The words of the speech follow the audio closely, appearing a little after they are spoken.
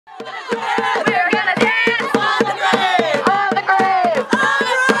We're gonna dance on the grave. On the grave.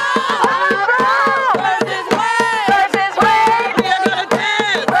 Versus Wade. Versus Wade. We're gonna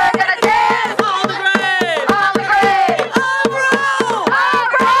dance. We're gonna dance on the grave. On the grave.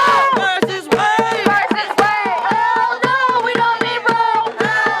 Versus Wade. Versus Wade. Hell no, we don't need Roe.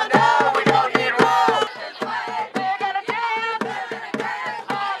 Hell no, we don't need Roe. We're gonna dance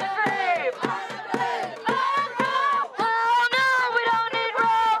on the grave. Hell no, we don't need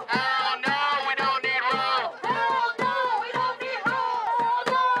Roe. Hell no, we don't need Roe. Hell no, we don't need Roe. Hell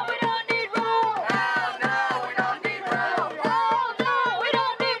no, we don't need Roe. Hell no, we don't need Roe. Hell no, we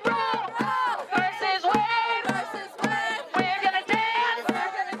don't need Roe. Versus Wade. Versus Wade. We're gonna dance.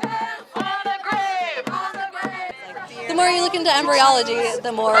 We're gonna dance on the grave. On the grave. The more you look into embryology,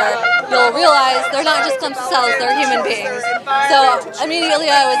 the more you'll realize they're not just clumps of cells, they're human beings. So immediately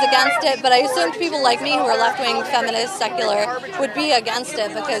I was against it, but I assumed people like me who are left-wing, feminist, secular would be against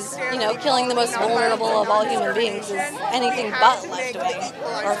it because, you know, killing the most vulnerable of all human beings is anything but left-wing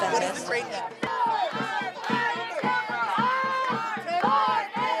or feminist.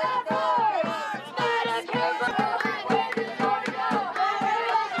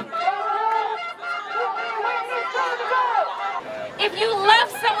 If you love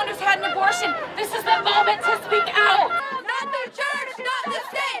someone who's had an abortion, this is the moment to speak out. Not the church, not the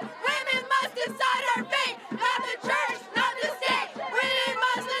state. Women must decide our fate. Not the church, not the state. Women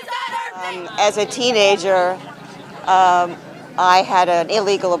must decide our fate. As a teenager, I had an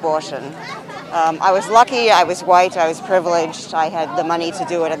illegal abortion. I was lucky, I was white, I was privileged, I had the money to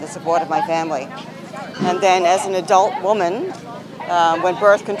do it and the support of my family. And then as an adult woman, when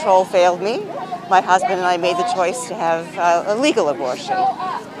birth control failed me, my husband and I made the choice to have a legal abortion.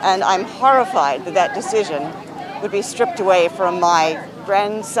 And I'm horrified that that decision would be stripped away from my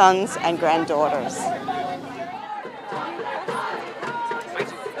grandsons and granddaughters.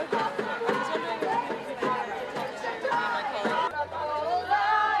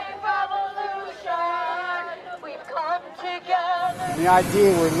 The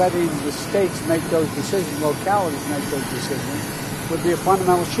idea we're letting the states make those decisions, localities make those decisions, would be a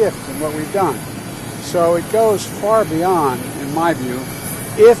fundamental shift in what we've done. So it goes far beyond, in my view,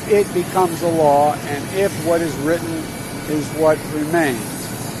 if it becomes a law and if what is written is what remains.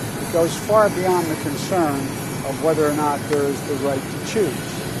 It goes far beyond the concern of whether or not there is the right to choose.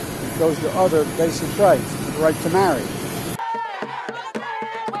 It goes to other basic rights, the right to marry.